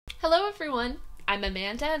Hello everyone, I'm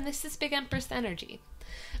Amanda and this is Big Empress Energy.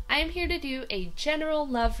 I am here to do a general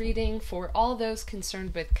love reading for all those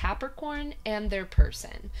concerned with Capricorn and their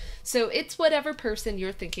person. So it's whatever person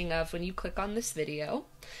you're thinking of when you click on this video.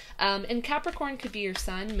 And Capricorn could be your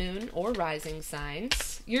sun, moon, or rising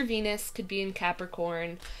signs. Your Venus could be in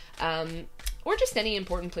Capricorn, or just any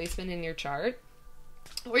important placement in your chart.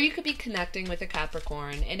 Or you could be connecting with a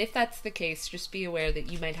Capricorn, and if that's the case, just be aware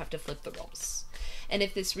that you might have to flip the roles. And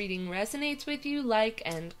if this reading resonates with you, like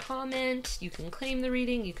and comment. You can claim the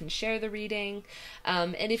reading, you can share the reading.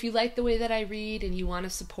 And if you like the way that I read and you want to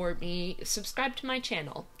support me, subscribe to my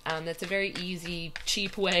channel. That's a very easy,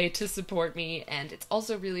 cheap way to support me, and it's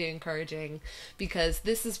also really encouraging because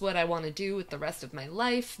this is what I want to do with the rest of my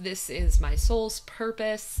life. This is my soul's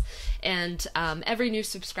purpose, and every new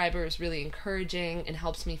subscriber is really encouraging and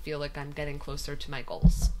helps me feel like I'm getting closer to my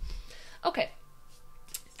goals. Okay.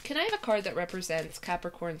 Can I have a card that represents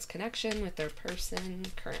Capricorn's connection with their person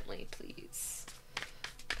currently, please?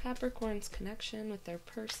 Capricorn's connection with their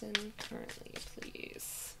person currently,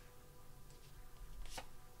 please.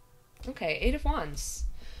 Okay, Eight of Wands.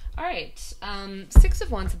 All right, Six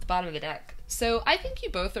of Wands at the bottom of the deck. So I think you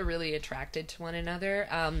both are really attracted to one another.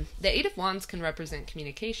 The Eight of Wands can represent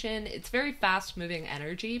communication. It's very fast-moving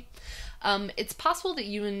energy. It's possible that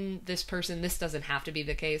you and this person, this doesn't have to be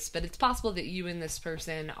the case, but it's possible that you and this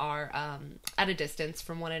person are at a distance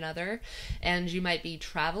from one another, and you might be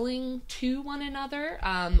traveling to one another,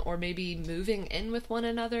 or maybe moving in with one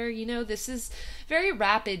another. You know, this is very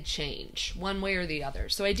rapid change, one way or the other.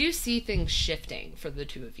 So I do see things shifting for the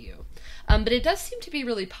two of you. But it does seem to be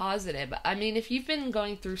really positive. I mean, if you've been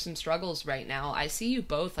going through some struggles right now, I see you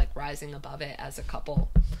both like rising above it as a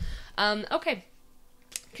couple. Okay.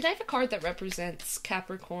 Can I have a card that represents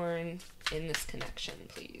Capricorn in this connection,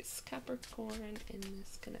 please? Capricorn in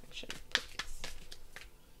this connection, please.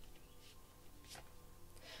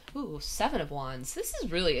 Ooh, Seven of Wands. This is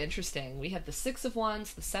really interesting. We have the Six of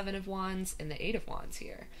Wands, the Seven of Wands, and the Eight of Wands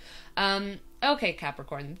here. Okay,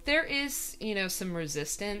 Capricorn, there is, some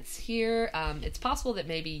resistance here. It's possible that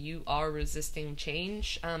maybe you are resisting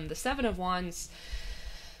change. The Seven of Wands...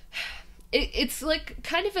 It's like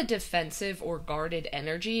kind of a defensive or guarded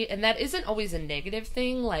energy, and that isn't always a negative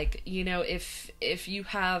thing. Like, if you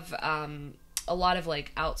have a lot of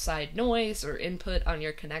like outside noise or input on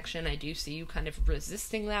your connection, I do see you kind of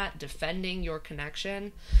resisting that, defending your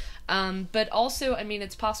connection. But also, I mean,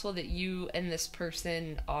 it's possible that you and this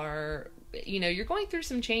person are, you're going through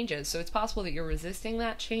some changes, so it's possible that you're resisting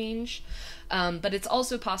that change. But it's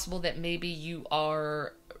also possible that maybe you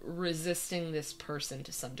are resisting this person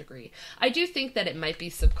to some degree. I do think that it might be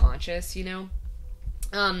subconscious,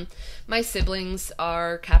 My siblings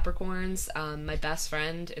are Capricorns. My best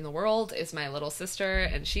friend in the world is my little sister,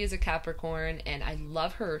 and she is a Capricorn, and I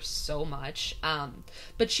love her so much.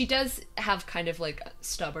 But she does have kind of like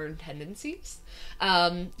stubborn tendencies.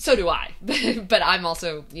 So do I. But I'm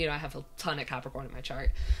also, I have a ton of Capricorn in my chart.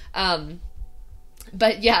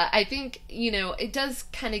 But yeah, I think, it does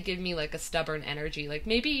kind of give me like a stubborn energy. Like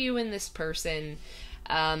maybe you and this person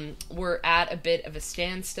were at a bit of a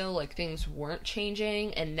standstill, like things weren't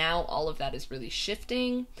changing, and now all of that is really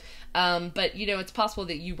shifting. But, it's possible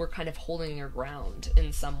that you were kind of holding your ground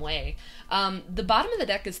in some way. The bottom of the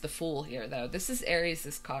deck is the Fool here, though. This is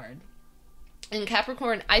Aries' card. And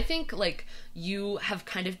Capricorn, I think, like, you have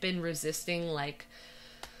kind of been resisting, like,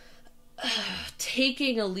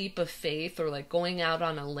 taking a leap of faith or like going out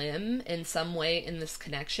on a limb in some way in this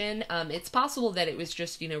connection. It's possible that it was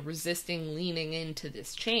just, resisting leaning into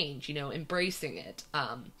this change, embracing it.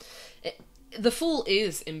 The Fool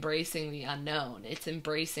is embracing the unknown. It's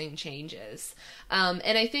embracing changes.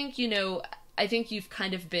 And I think, I think you've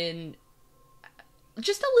kind of been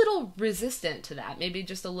just a little resistant to that. Maybe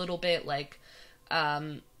just a little bit like,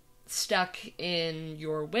 stuck in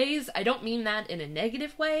your ways. I don't mean that in a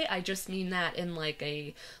negative way. I just mean that in like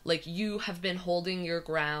you have been holding your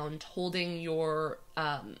ground, holding your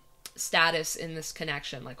status in this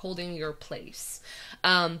connection, like holding your place.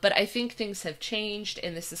 But I think things have changed,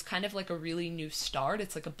 and this is kind of like a really new start.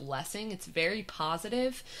 It's like a blessing. It's very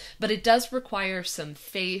positive, but it does require some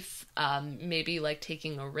faith, maybe like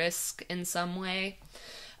taking a risk in some way.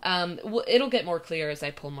 It'll get more clear as I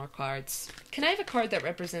pull more cards. Can I have a card that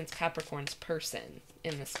represents Capricorn's person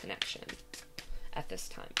in this connection at this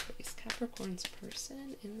time, please? Capricorn's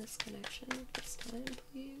person in this connection at this time,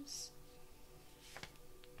 please.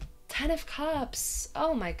 Ten of Cups.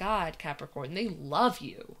 Oh my God, Capricorn. They love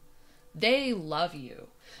you. They love you.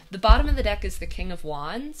 The bottom of the deck is the King of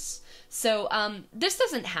Wands. So this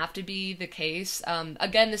doesn't have to be the case.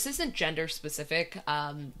 Again, this isn't gender specific.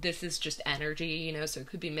 This is just energy, you know, so it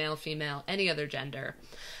could be male, female, any other gender.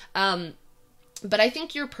 But I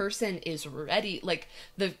think your person is ready. Like,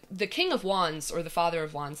 the King of Wands, or the Father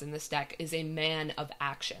of Wands in this deck, is a man of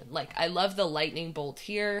action. Like, I love the lightning bolt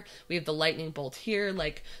here. We have the lightning bolt here.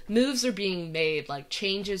 Like, moves are being made. Like,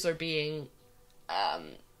 changes are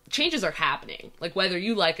happening. Like, whether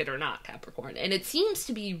you like it or not, Capricorn. And it seems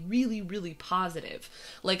to be really, really positive.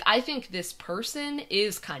 Like, I think this person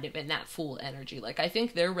is kind of in that Fool energy. Like, I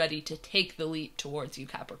think they're ready to take the leap towards you,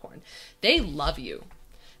 Capricorn. They love you.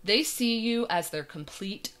 They see you as their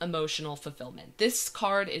complete emotional fulfillment. This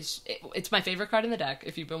card it's my favorite card in the deck,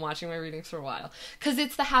 if you've been watching my readings for a while, because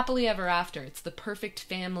it's the happily ever after. It's the perfect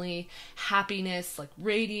family, happiness, like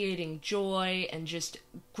radiating joy and just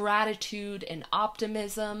gratitude and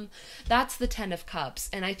optimism. That's the Ten of Cups.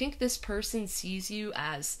 And I think this person sees you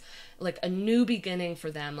as like a new beginning for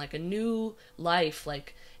them, like a new life,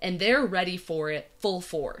 like, and they're ready for it full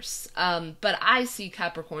force. But I see,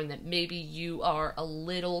 Capricorn, that maybe you are a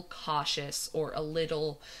little cautious, or a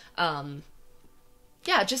little,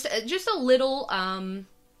 just a little,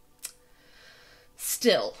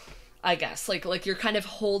 still, I guess. Like you're kind of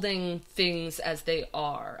holding things as they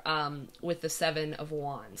are, with the Seven of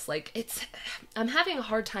Wands. Like, I'm having a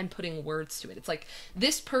hard time putting words to it. It's like,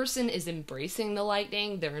 this person is embracing the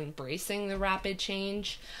lightning, they're embracing the rapid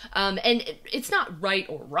change, and it's not right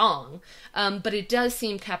or wrong, but it does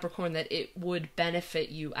seem, Capricorn, that it would benefit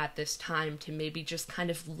you at this time to maybe just kind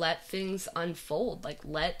of let things unfold, like,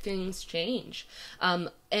 let things change. And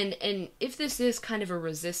if this is kind of a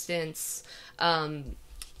resistance,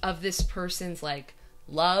 of this person's like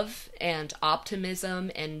love and optimism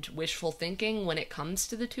and wishful thinking when it comes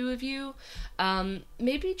to the two of you,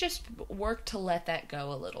 maybe just work to let that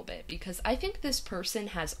go a little bit, because I think this person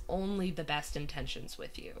has only the best intentions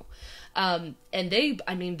with you. And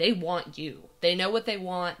they want you. They know what they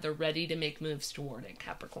want. They're ready to make moves toward it,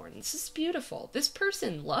 Capricorn. This is beautiful. This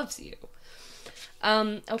person loves you.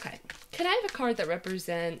 Okay. Can I have a card that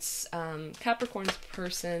represents Capricorn's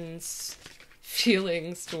person's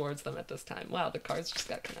feelings towards them at this time? Wow, the cards just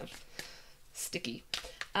got kind of sticky.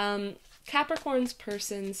 Capricorn's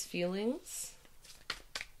person's feelings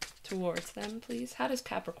towards them, please. How does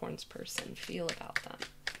Capricorn's person feel about them?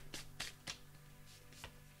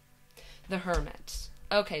 The Hermit.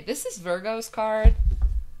 Okay, this is Virgo's card.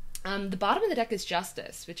 The bottom of the deck is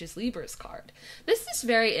Justice, which is Libra's card. This is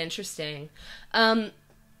very interesting.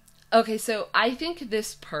 Okay, so I think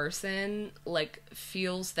this person, like,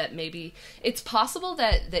 feels that maybe it's possible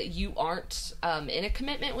that you aren't in a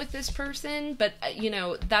commitment with this person, but, you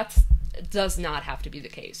know, does not have to be the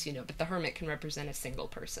case, you know, but the Hermit can represent a single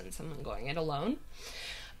person, someone going it alone.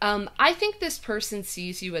 I think this person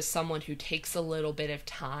sees you as someone who takes a little bit of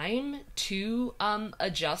time to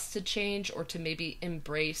adjust to change, or to maybe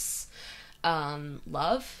embrace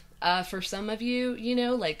love. For some of you, you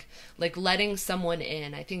know, like letting someone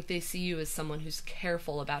in. I think they see you as someone who's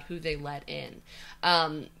careful about who they let in.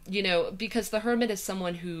 You know, because the Hermit is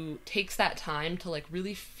someone who takes that time to like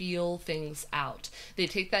really feel things out. They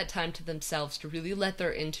take that time to themselves to really let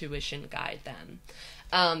their intuition guide them.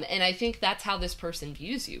 And I think that's how this person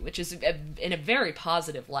views you, which is in a very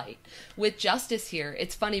positive light. With Justice here,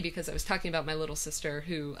 it's funny because I was talking about my little sister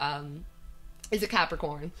who is a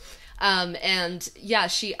Capricorn. And yeah,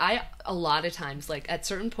 I a lot of times, like at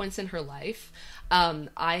certain points in her life,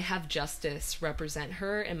 I have Justice represent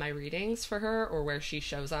her in my readings for her, or where she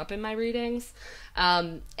shows up in my readings.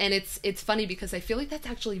 And it's funny because I feel like that's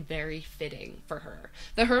actually very fitting for her.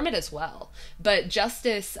 The Hermit as well. But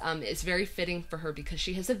Justice is very fitting for her because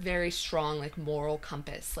she has a very strong, like, moral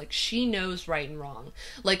compass. Like, she knows right and wrong.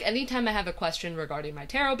 Like, anytime I have a question regarding my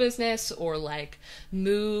tarot business, or like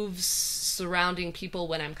moves surrounding people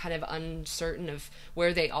when I'm kind of uncertain of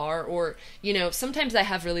where they are, or, you know, sometimes I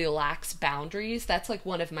have really lax boundaries. That's like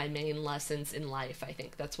one of my main lessons in life. I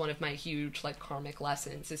think that's one of my huge, like, karmic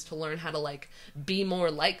lessons, is to learn how to, like, be more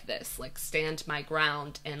like this, like, stand my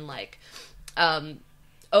ground and, like,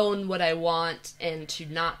 own what I want, and to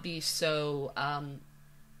not be so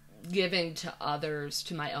giving to others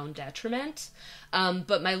to my own detriment.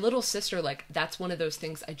 But my little sister, like, that's one of those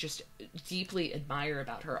things I just deeply admire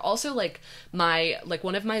about her. Also, like,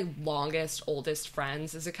 one of my longest, oldest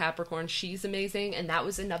friends is a Capricorn. She's amazing. And that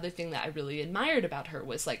was another thing that I really admired about her,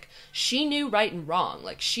 was, like, she knew right and wrong.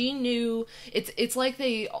 Like, she knew, it's like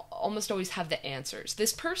they almost always have the answers.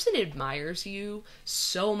 This person admires you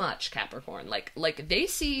so much, Capricorn. Like they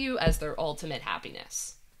see you as their ultimate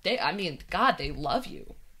happiness. God, they love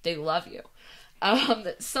you. They love you.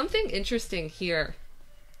 Something interesting here.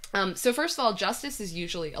 So first of all, justice is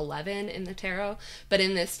usually 11 in the tarot, but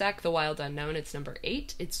in this deck, the Wild Unknown, it's number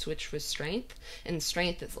 8. It's switched with strength, and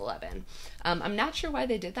strength is 11. I'm not sure why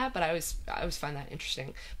they did that, but I always find that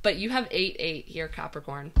interesting. But you have 8, here,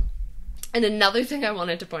 Capricorn. And another thing I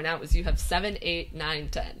wanted to point out was you have 7, 8, 9,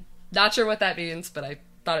 10. Not sure what that means, but I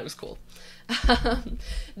thought it was cool.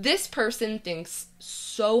 This person thinks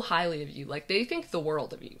so highly of you. Like, they think the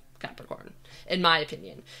world of you, Capricorn, in my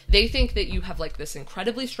opinion. They think that you have like this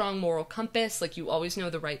incredibly strong moral compass, like you always know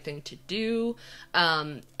the right thing to do.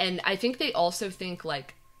 And I think they also think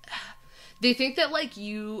like, they think that like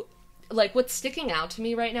you, like what's sticking out to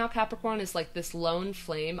me right now, Capricorn, is like this lone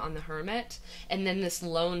flame on the Hermit, and then this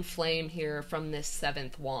lone flame here from this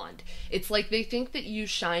 7th wand. It's like they think that you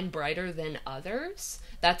shine brighter than others.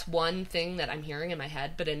 That's one thing that I'm hearing in my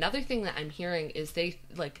head. But another thing that I'm hearing is they,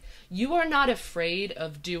 like, you are not afraid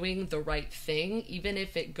of doing the right thing, even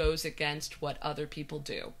if it goes against what other people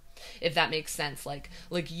do. If that makes sense. Like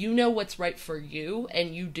you know what's right for you,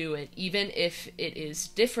 and you do it, even if it is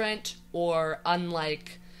different or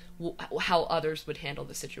unlike how others would handle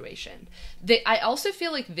the situation. I also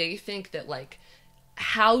feel like they think that, like,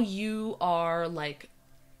 how you are, like,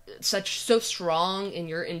 so strong in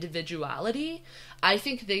your individuality, I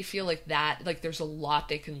think they feel like that, like, there's a lot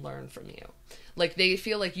they can learn from you. Like, they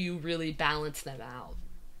feel like you really balance them out.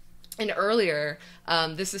 And earlier,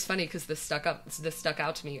 this is funny because this stuck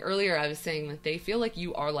out to me. Earlier, I was saying that they feel like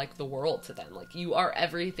you are like the world to them. Like, you are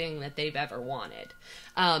everything that they've ever wanted.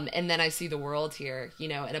 And then I see the world here, you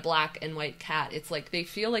know, and a black and white cat. It's like they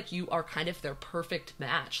feel like you are kind of their perfect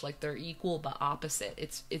match. Like, they're equal but opposite.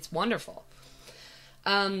 It's wonderful.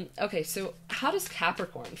 Okay, so how does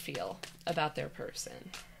Capricorn feel about their person?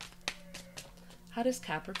 How does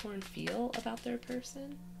Capricorn feel about their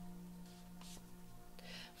person?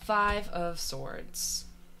 5 of Swords.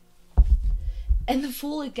 And the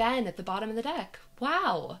Fool again at the bottom of the deck.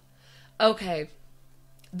 Wow. Okay.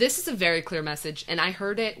 This is a very clear message, and I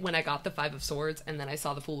heard it when I got the 5 of Swords, and then I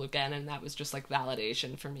saw the Fool again, and that was just like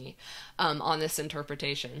validation for me on this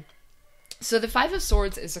interpretation. So the 5 of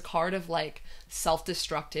Swords is a card of like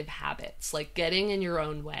self-destructive habits, like getting in your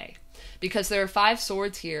own way. Because there are 5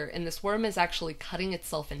 swords here, and this worm is actually cutting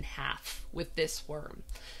itself in half with this worm.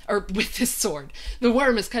 Or with this sword. The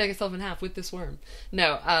worm is cutting itself in half with this worm.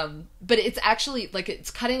 No, but it's actually, like, it's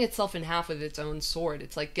cutting itself in half with its own sword.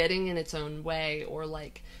 It's like getting in its own way, or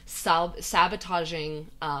like sabotaging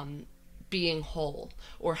being whole,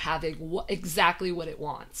 or having exactly what it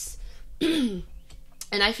wants. And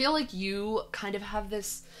I feel like you kind of have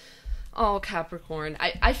this... Oh, Capricorn.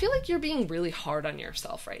 I feel like you're being really hard on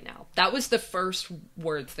yourself right now. That was the first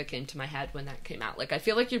words that came to my head when that came out. Like, I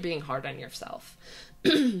feel like you're being hard on yourself.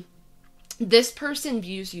 This person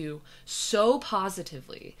views you so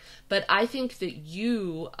positively, but I think that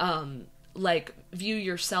you, like, view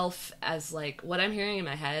yourself as, like, what I'm hearing in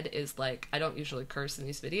my head is, like, I don't usually curse in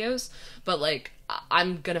these videos, but, like,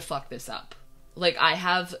 I'm gonna fuck this up. Like, I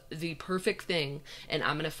have the perfect thing, and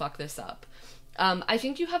I'm gonna fuck this up. I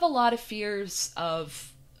think you have a lot of fears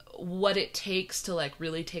of what it takes to, like,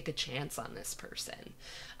 really take a chance on this person.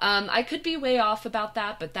 I could be way off about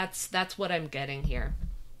that, but that's what I'm getting here.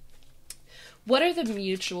 What are the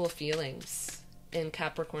mutual feelings in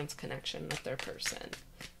Capricorn's connection with their person?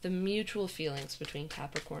 The mutual feelings between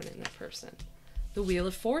Capricorn and their person. The Wheel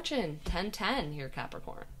of Fortune, 10-10 here,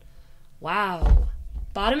 Capricorn. Wow.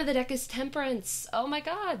 Bottom of the deck is Temperance. Oh my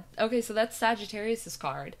god. Okay, so that's Sagittarius'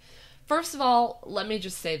 card. First of all, let me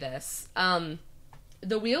just say this.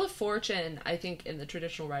 The Wheel of Fortune, I think in the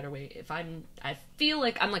traditional Rider-Waite, I feel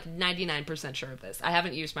like I'm like 99% sure of this. I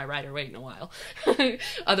haven't used my Rider-Waite in a while.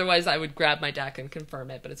 Otherwise, I would grab my deck and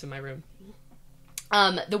confirm it, but it's in my room.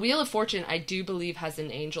 The Wheel of Fortune, I do believe, has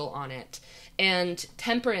an angel on it. And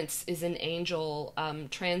Temperance is an angel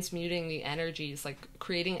transmuting the energies, like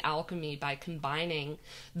creating alchemy by combining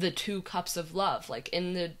the 2 cups of love, like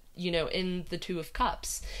in the Two of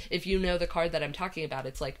Cups. If you know the card that I'm talking about,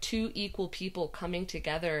 it's like 2 equal people coming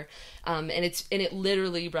together, and it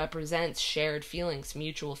literally represents shared feelings,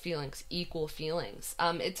 mutual feelings, equal feelings.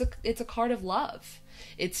 It's a card of love.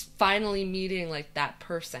 It's finally meeting like that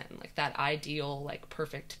person, like that ideal, like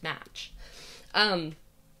perfect match.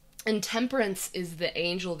 And Temperance is the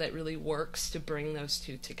angel that really works to bring those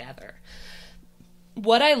 2 together.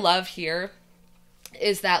 What I love here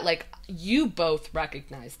is that, like, you both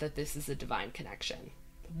recognize that this is a divine connection.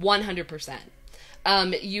 100%.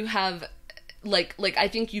 You have, like, I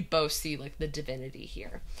think you both see, like, the divinity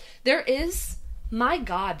here. There is my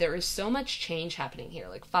God, there is so much change happening here.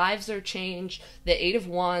 Like, fives are change, the Eight of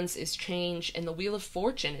Wands is change, and the Wheel of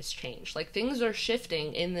Fortune is change. Like, things are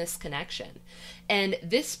shifting in this connection. And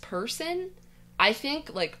this person, I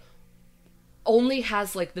think, like, only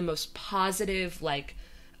has, like, the most positive, like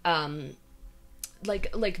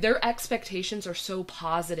their expectations are so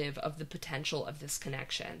positive of the potential of this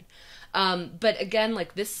connection. But again,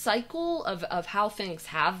 like, this cycle of how things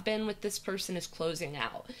have been with this person is closing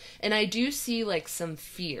out. And I do see, like, some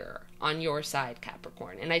fear on your side,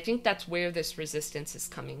 Capricorn. And I think that's where this resistance is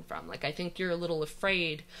coming from. Like, I think you're a little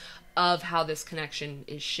afraid of how this connection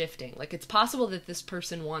is shifting. Like, it's possible that this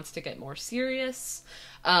person wants to get more serious,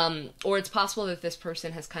 or it's possible that this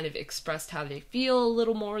person has kind of expressed how they feel a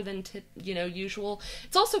little more than usual.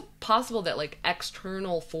 It's also possible that, like,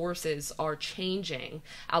 external forces are changing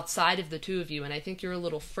outside of the two of you, and I think you're a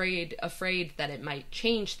little afraid that it might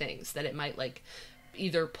change things, that it might, like,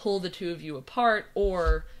 either pull the two of you apart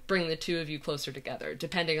or bring the two of you closer together,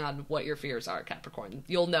 depending on what your fears are, Capricorn.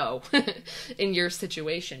 You'll know in your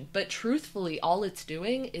situation. But truthfully, all it's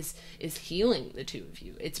doing is healing the two of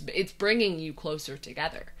you. It's bringing you closer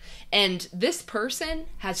together. And this person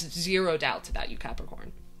has zero doubts about you,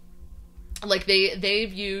 Capricorn. Like, they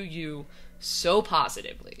view you so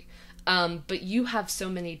positively. But you have so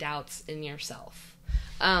many doubts in yourself.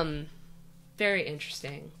 Very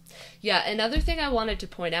interesting. Yeah, another thing I wanted to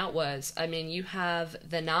point out was, I mean, you have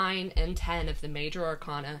the 9 and 10 of the major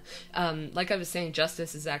arcana. Like I was saying,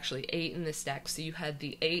 Justice is actually 8 in this deck, so you had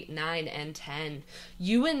the 8, 9, and 10.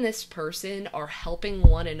 You and this person are helping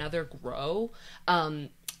one another grow,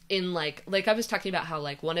 in, like I was talking about how,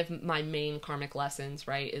 like, one of my main karmic lessons,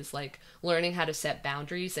 right, is, like, learning how to set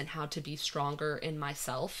boundaries and how to be stronger in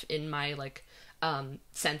myself, in my, like,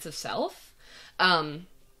 sense of self.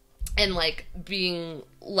 And, like, being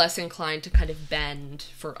less inclined to kind of bend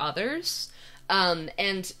for others.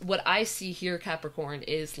 And what I see here, Capricorn,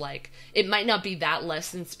 is, like, it might not be that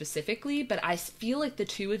lesson specifically, but I feel like the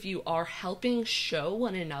two of you are helping show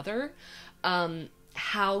one another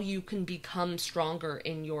how you can become stronger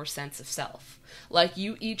in your sense of self. Like,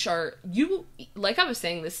 you each are, like I was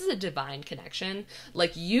saying, this is a divine connection.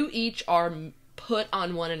 Like, you each are put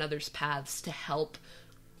on one another's paths to help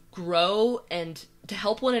grow and to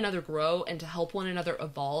help one another grow and to help one another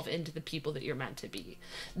evolve into the people that you're meant to be.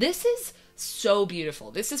 This is so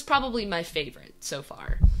beautiful. This is probably my favorite so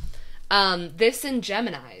far. This and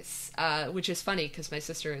Gemini's, which is funny because my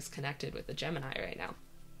sister is connected with a Gemini right now.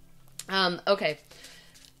 Okay.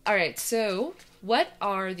 All right. So what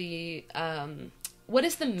is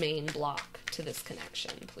the main block to this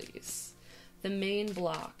connection, please? The main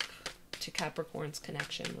block to Capricorn's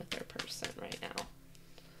connection with their person right now.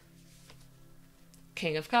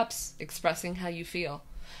 King of Cups, expressing how you feel,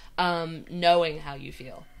 knowing how you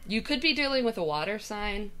feel. You could be dealing with a water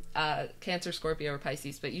sign, Cancer, Scorpio, or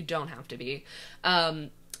Pisces, but you don't have to be.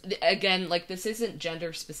 Again, like, this isn't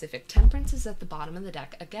gender specific. Temperance is at the bottom of the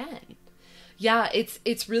deck again. Yeah,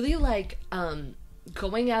 it's really like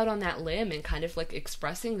going out on that limb and kind of, like,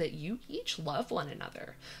 expressing that you each love one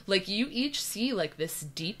another. Like, you each see, like, this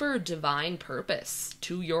deeper divine purpose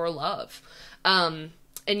to your love.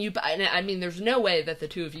 And I mean, there's no way that the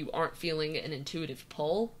two of you aren't feeling an intuitive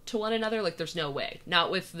pull to one another. Like, there's no way.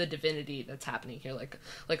 Not with the divinity that's happening here.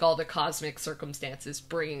 Like all the cosmic circumstances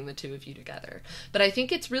bringing the two of you together. But I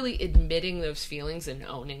think it's really admitting those feelings and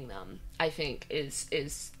owning them, I think,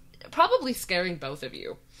 is probably scaring both of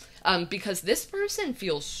you. Because this person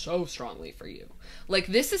feels so strongly for you. Like,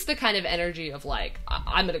 this is the kind of energy of, like,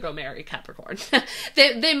 I'm gonna go marry Capricorn.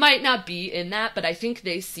 They might not be in that, but I think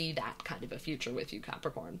they see that kind of a future with you,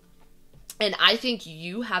 Capricorn. And I think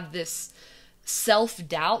you have this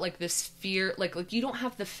self-doubt, like this fear, like you don't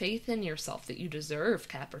have the faith in yourself that you deserve,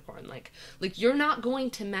 Capricorn. Like you're not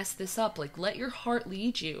going to mess this up. Like, let your heart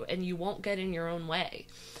lead you and you won't get in your own way.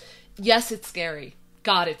 Yes, it's scary.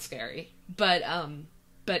 God, it's scary. But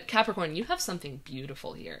Capricorn, you have something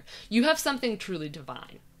beautiful here. You have something truly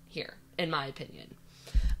divine here, in my opinion.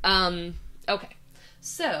 Okay.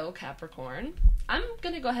 So, Capricorn, I'm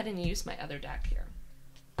going to go ahead and use my other deck here.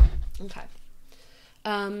 Okay.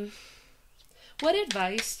 What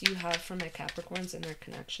advice do you have for my Capricorns in their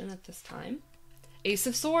connection at this time? Ace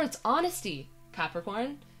of Swords, honesty,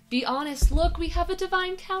 Capricorn. Be honest. Look, we have a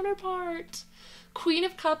divine counterpart. Queen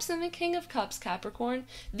of Cups and the King of Cups, Capricorn.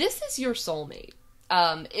 This is your soulmate.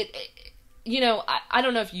 I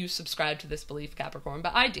don't know if you subscribe to this belief, Capricorn,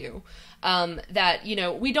 but I do, that,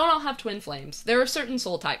 we don't all have twin flames. There are certain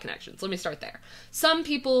soul tie connections. Let me start there. Some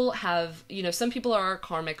people are our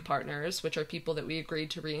karmic partners, which are people that we agreed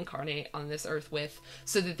to reincarnate on this earth with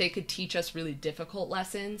so that they could teach us really difficult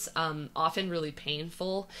lessons, often really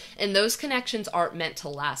painful. And those connections aren't meant to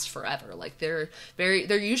last forever. Like they're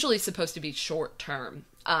usually supposed to be short term.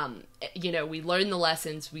 We learn the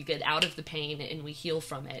lessons, we get out of the pain, and we heal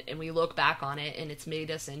from it, and we look back on it, and it's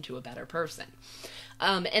made us into a better person.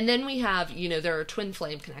 And then we have, there are twin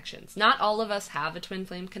flame connections. Not all of us have a twin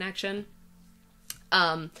flame connection.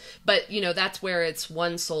 But that's where it's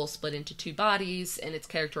one soul split into two bodies, and it's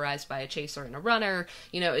characterized by a chaser and a runner,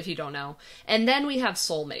 if you don't know. And then we have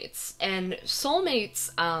soulmates, and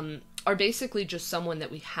soulmates, are basically just someone that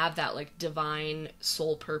we have that like divine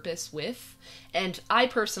soul purpose with. And I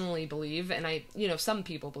personally believe, and some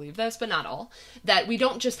people believe this, but not all, that we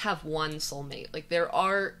don't just have one soulmate. Like there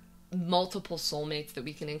are multiple soulmates that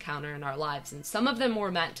we can encounter in our lives, and some of them we're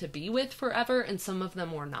meant to be with forever, and some of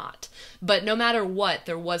them we're not. But no matter what,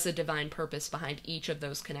 there was a divine purpose behind each of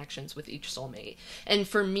those connections with each soulmate. And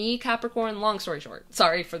for me, Capricorn, long story short,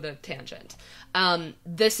 sorry for the tangent,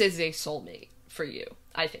 this is a soulmate for you.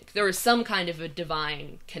 I think there is some kind of a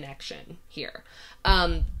divine connection here.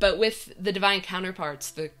 But with the divine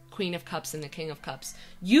counterparts, the Queen of Cups and the King of Cups,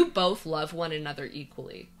 you both love one another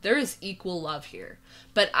equally. There is equal love here.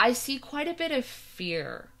 But I see quite a bit of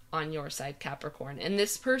fear on your side, Capricorn, and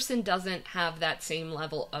this person doesn't have that same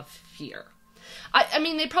level of fear. I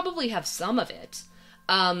mean, they probably have some of it,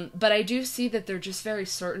 but I do see that they're just very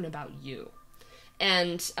certain about you.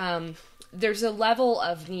 And there's a level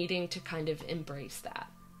of needing to kind of embrace that,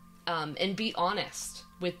 and be honest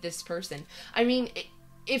with this person. I mean,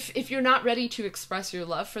 if you're not ready to express your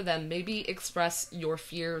love for them, maybe express your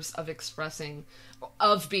fears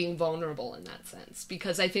of being vulnerable in that sense,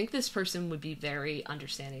 because I think this person would be very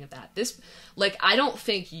understanding of that. I don't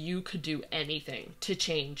think you could do anything to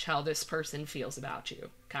change how this person feels about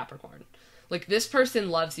you, Capricorn. Like, this person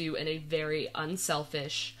loves you in a very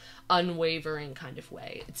unselfish, unwavering kind of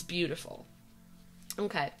way. It's beautiful.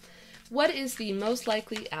 Okay. What is the most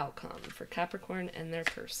likely outcome for Capricorn and their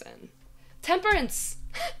person? Temperance!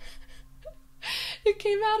 It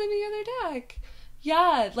came out in the other deck.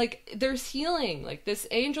 Yeah, like, there's healing. Like, this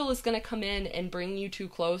angel is going to come in and bring you two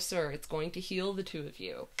closer. It's going to heal the two of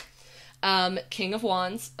you. King of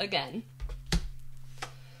Wands, again.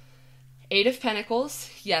 Eight of Pentacles.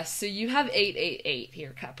 Yes, so you have 888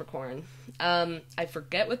 here, Capricorn. I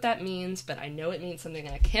forget what that means, but I know it means something,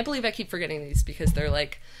 and I can't believe I keep forgetting these, because they're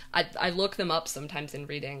like, I look them up sometimes in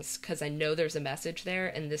readings, because I know there's a message there,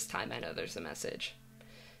 and this time I know there's a message.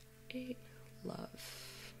 8, love.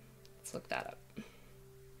 Let's look that up.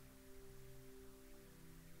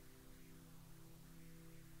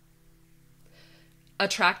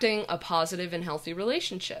 Attracting a positive and healthy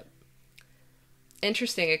relationship.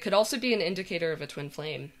 Interesting. It could also be an indicator of a twin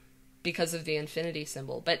flame because of the infinity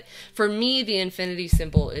symbol. But for me, the infinity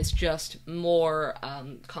symbol is just more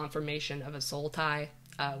confirmation of a soul tie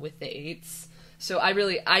with the eights. So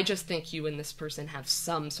I just think you and this person have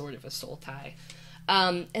some sort of a soul tie.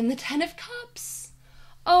 And the Ten of Cups.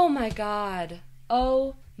 Oh my God.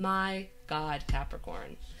 Oh my God,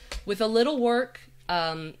 Capricorn. With a little work,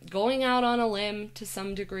 going out on a limb to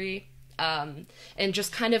some degree, and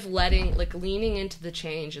just kind of leaning into the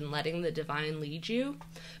change and letting the divine lead you,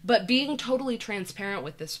 but being totally transparent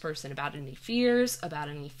with this person about any fears, about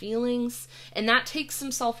any feelings, and that takes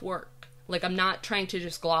some self-work. Like, I'm not trying to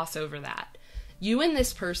just gloss over that. You and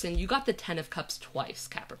this person, you got the Ten of Cups twice,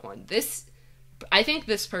 Capricorn. I think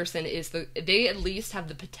this person they at least have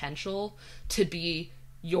the potential to be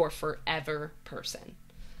your forever person.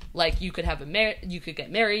 Like, you could you could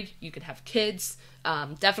get married, you could have kids,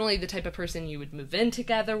 definitely the type of person you would move in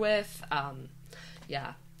together with,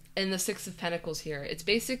 yeah. And the Six of Pentacles here, it's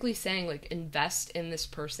basically saying, like, invest in this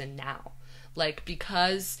person now. Like,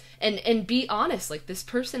 because, and be honest, like, this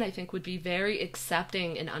person, I think, would be very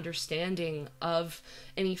accepting and understanding of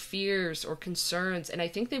any fears or concerns, and I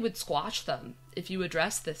think they would squash them if you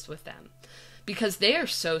address this with them, because they are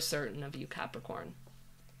so certain of you, Capricorn.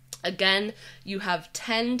 Again, you have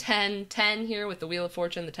 10, 10, 10 here with the Wheel of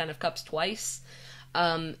Fortune, the Ten of Cups twice.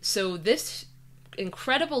 So this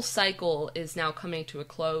incredible cycle is now coming to a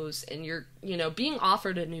close, and you're, being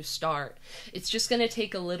offered a new start. It's just going to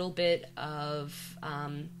take a little bit of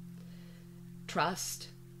trust.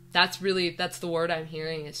 That's the word I'm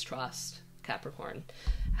hearing, is trust, Capricorn.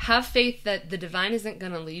 Have faith that the divine isn't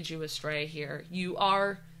going to lead you astray here. You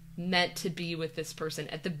are meant to be with this person,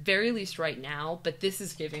 at the very least right now, but this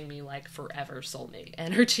is giving me like forever soulmate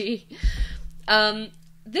energy.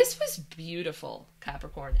 This was beautiful,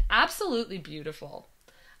 Capricorn. Absolutely beautiful.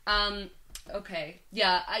 Okay.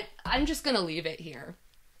 Yeah, I'm just gonna leave it here.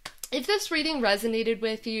 If this reading resonated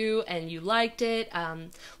with you and you liked it,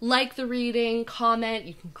 like the reading, comment.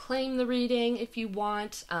 You can claim the reading if you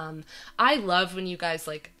want. I love when you guys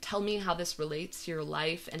like tell me how this relates to your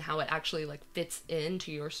life and how it actually like fits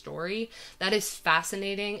into your story. That is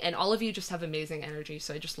fascinating, and all of you just have amazing energy,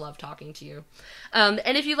 so I just love talking to you. And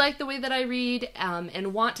if you like the way that I read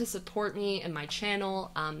and want to support me and my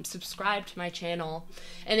channel, subscribe to my channel.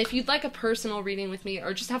 And if you'd like a personal reading with me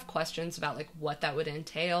or just have questions about like what that would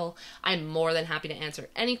entail, I'm more than happy to answer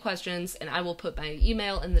any questions, and I will put my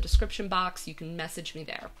email in the description box. You can message me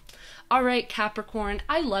there. All right, Capricorn,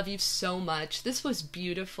 I love you so much. This was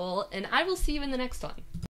beautiful, and I will see you in the next one.